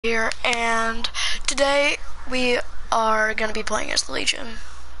Here, and today we are going to be playing as the Legion.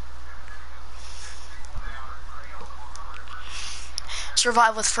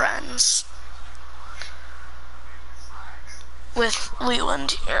 Survive with friends. With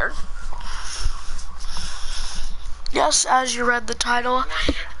Leland here. Yes, as you read the title,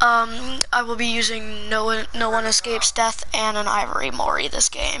 I will be using No One Escapes Death and an Ivory Mori this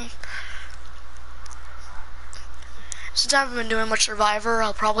game. Since I haven't been doing much Survivor,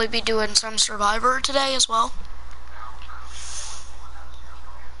 I'll probably be doing some Survivor today as well.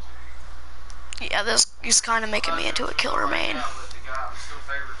 Yeah, this is kind of making me into a killer main.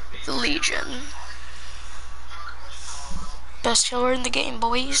 The Legion. Best killer in the game,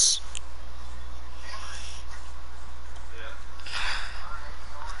 boys.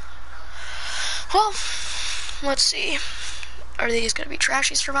 Well, let's see. Are these going to be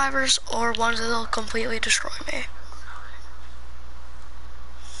trashy survivors or ones that'll completely destroy me?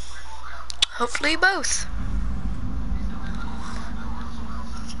 Hopefully both.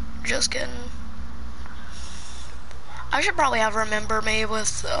 Just kidding. I should probably have Remember Me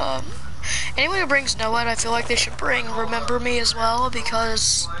with, anyone who brings noed, I feel like they should bring Remember Me as well,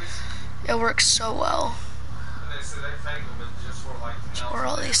 because it works so well. So where are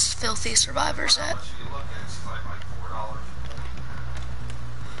all these filthy survivors at?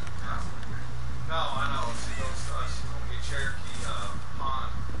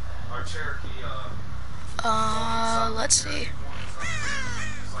 Let's see.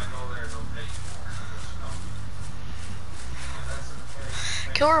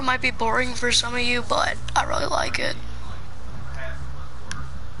 Killer might be boring for some of you, but I really like it.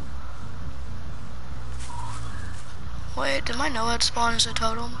 Wait, did my noed spawn as a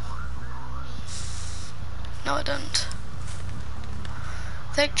totem? No, it didn't.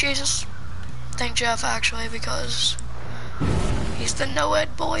 Thank Jesus. Thank Jeff, actually, because he's the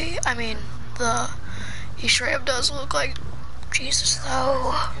noed boy. I mean, he straight up does look like Jesus,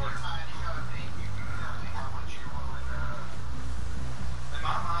 though.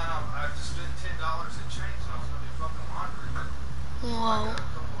 Whoa.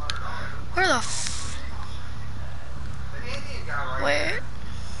 Where the Wait.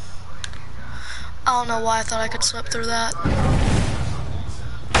 I don't know why I thought I could slip through that.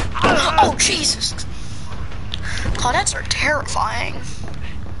 Oh, Jesus. Claudettes are terrifying.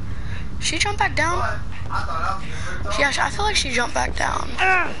 She jumped back down? Yeah, I feel like she jumped back down.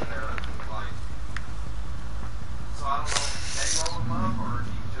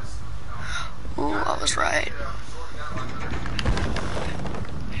 Ooh, I was right.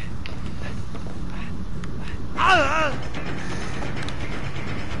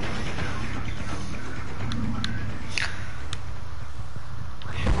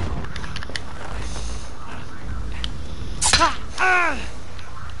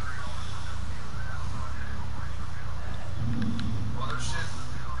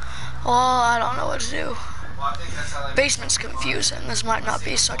 Well, I don't know what to do. Basement's confusing. This might not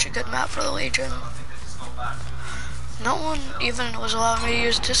be such a good map for the Legion. No one even was allowing me to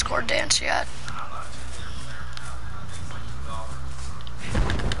use Discord dance yet.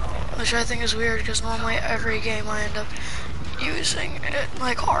 Which I think is weird, because normally every game I end up using it,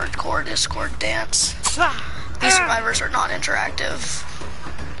 like hardcore Discord dance. These survivors are not interactive.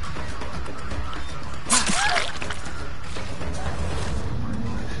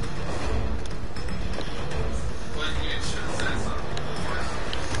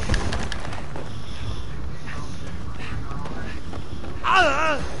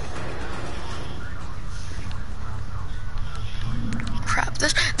 Crap,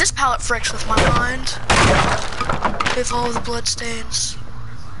 this palette fricks with my mind. With all the blood stains.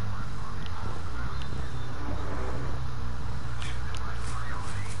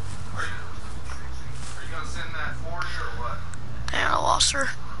 And I lost her.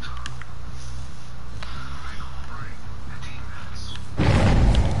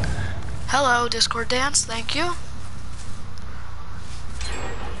 Hello, Discord dance, thank you.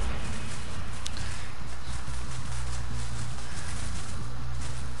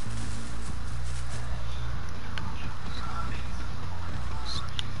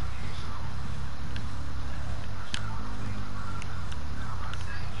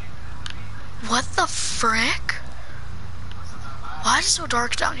 What the frick? Why is it so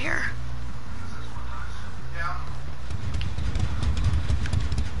dark down here?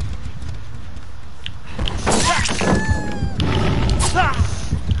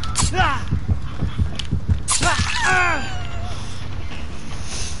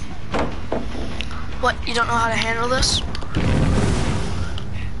 What, you don't know how to handle this?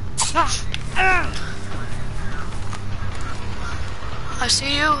 I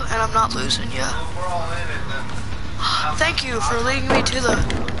see you, and I'm not losing you. Thank you for leading me to the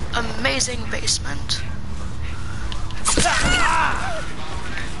amazing basement.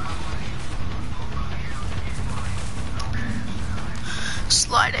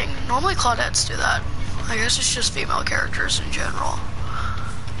 Sliding. Normally Claudettes do that. I guess it's just female characters in general.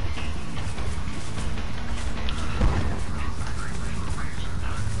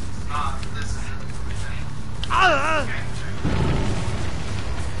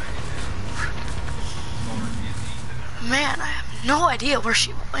 Man, I have no idea where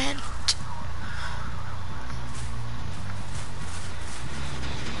she went.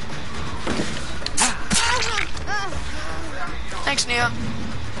 Thanks, Nia.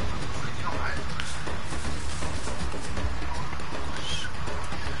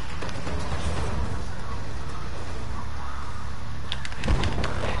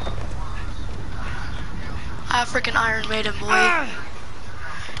 I have freaking Iron Maiden, boy.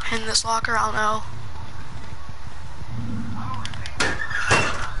 In this locker, I don't know.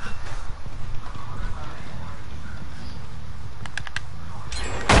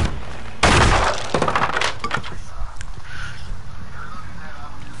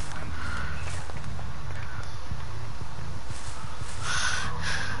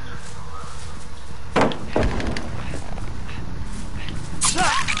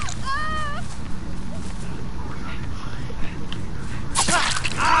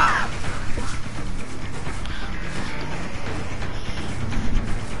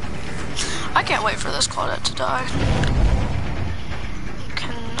 I can't wait for this Claudette to die.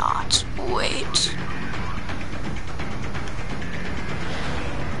 Cannot wait.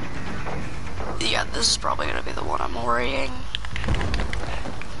 Yeah, this is probably gonna be the one I'm worrying.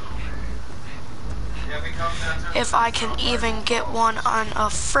 If I can even get one on a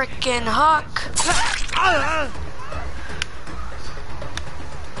frickin' hook.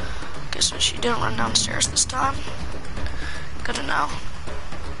 Guess what, she didn't run downstairs this time. Good to know.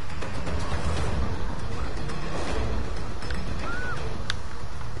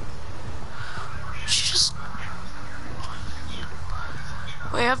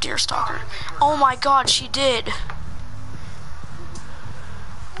 We have Deerstalker. Oh my god, she did.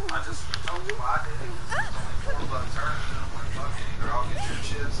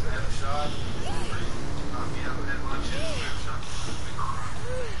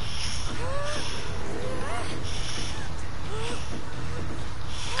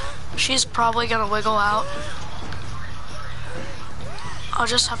 She's probably gonna wiggle out. I'll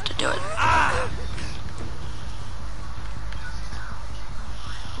just have to do it.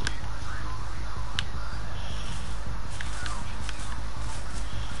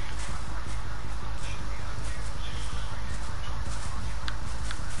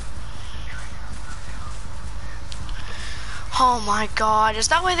 Oh my god, is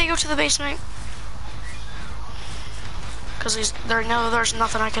that why they go to the basement? Because there's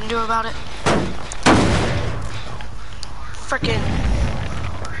nothing I can do about it. Frickin'.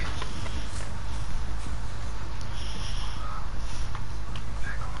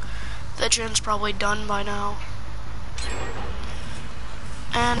 The gen's probably done by now.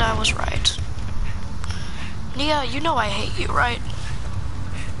 And I was right. Nia, you know I hate you, right?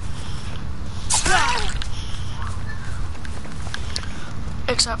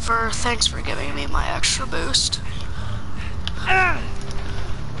 Except for, thanks for giving me my extra boost.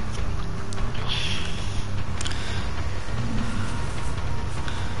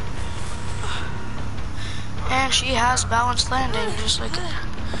 And she has balanced landing, just like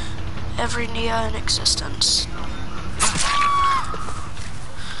every Nia in existence.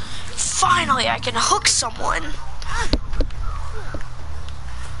 Finally, I can hook someone!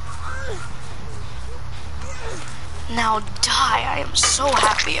 Now die, I am so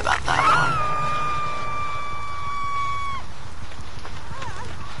happy about that one.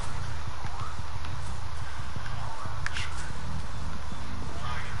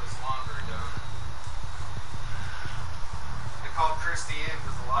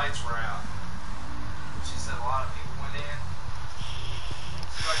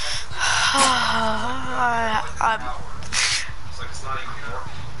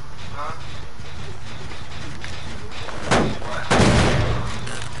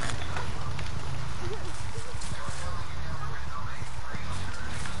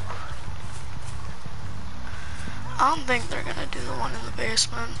 I don't think they're gonna do the one in the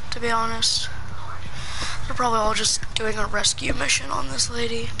basement, to be honest. They're probably all just doing a rescue mission on this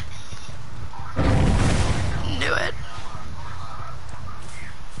lady. Knew it.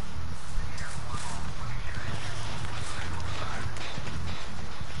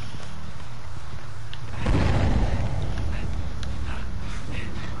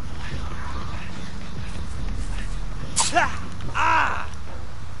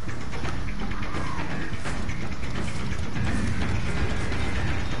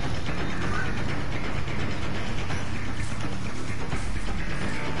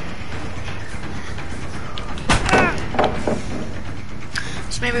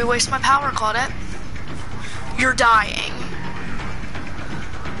 Just made me waste my power, Claudette. You're dying.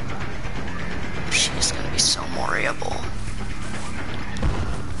 She's gonna be so moriable.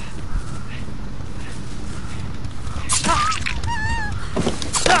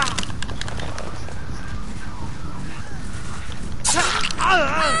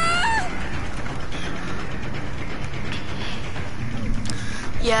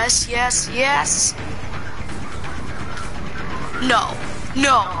 Yes, yes, yes. No,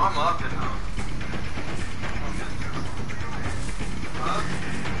 no. I'm up and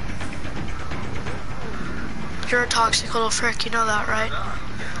You're a toxic little frick, you know that, right?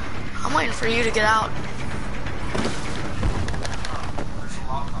 I'm waiting for you to get out. there's a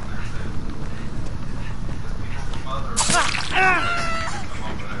lock on there too. People from other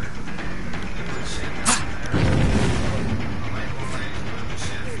come over there. They put shit down there.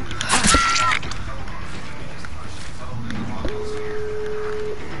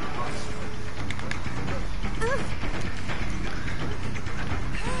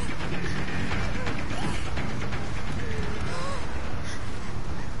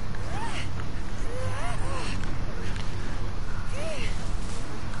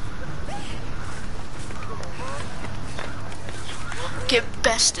 Get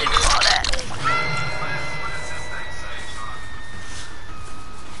bested, Claudette.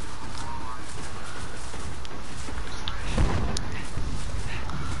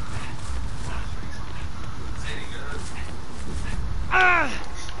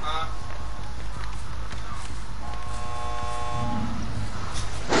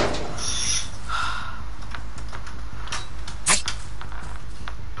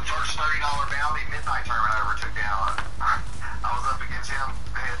 The first $30 bounty midnight tournament I ever took down. I was up against him,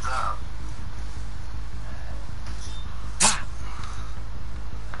 heads up.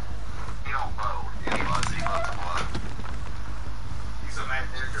 He don't vote. He votes blood. He's a Matt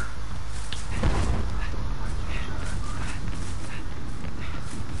Digger.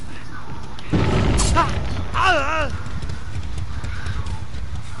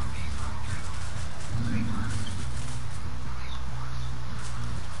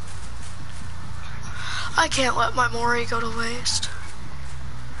 I can't let my mori go to waste.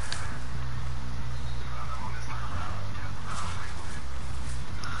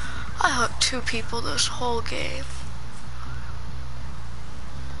 I hooked 2 people this whole game.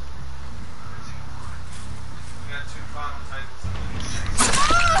 We got 2 final tables.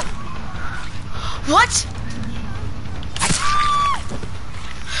 What?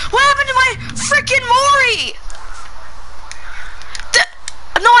 What happened to my freaking mori?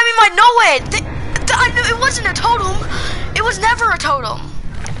 No, I mean my noed. I knew it wasn't a totem. It was never a totem.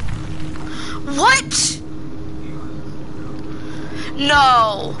 What?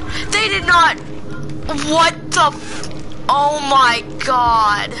 No, they did not. What the? Oh my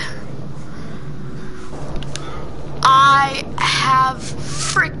God. I have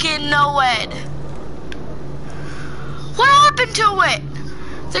freaking noed. What happened to it?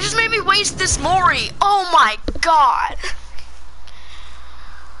 They just made me waste this mori. Oh my God.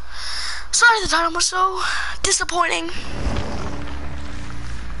 Sorry the title was so disappointing.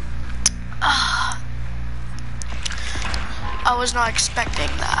 I was not expecting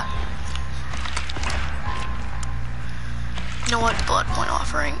that. You know what? Blood point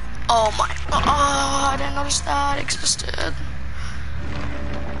offering. Oh my. Oh, I didn't notice that existed.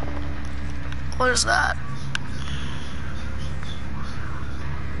 What is that?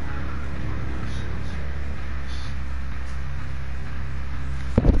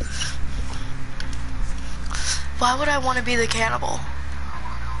 Why would I want to be the cannibal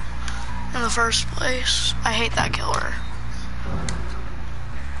in the first place? I hate that killer.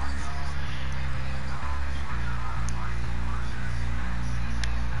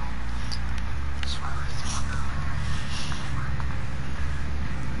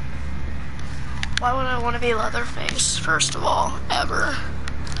 Why would I want to be Leatherface, first of all, ever?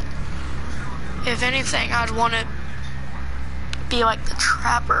 If anything, I'd want to be like the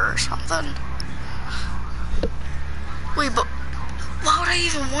Trapper or something. Wait, but why would I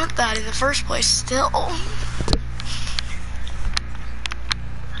even want that in the first place still?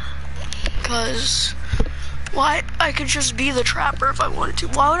 Because why? I could just be the Trapper if I wanted to.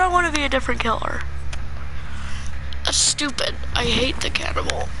 Why would I want to be a different killer? That's stupid. I hate the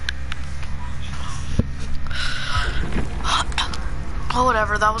cannibal. Oh,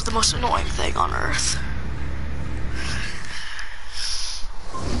 whatever. That was the most annoying thing on earth.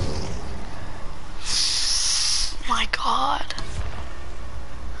 My God.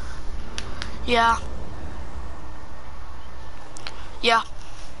 Yeah. Yeah.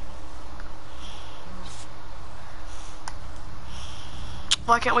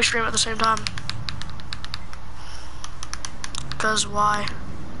 Why can't we stream at the same time? Because why?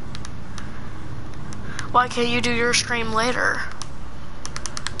 Why can't you do your stream later?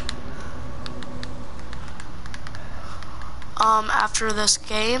 After this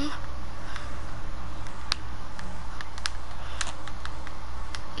game?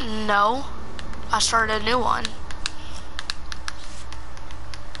 No. I started a new one.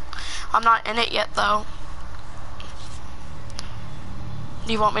 I'm not in it yet, though.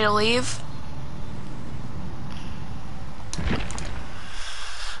 Do you want me to leave?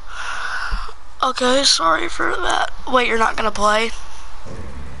 Okay, sorry for that. Wait, you're not gonna play?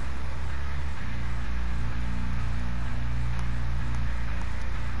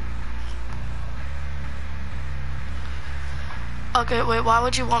 Okay, wait, why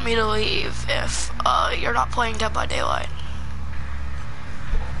would you want me to leave if you're not playing Dead by Daylight?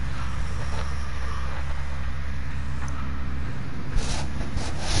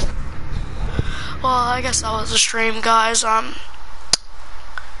 Well, I guess that was a stream, guys. Not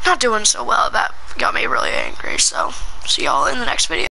doing so well. That got me really angry, so see y'all in the next video.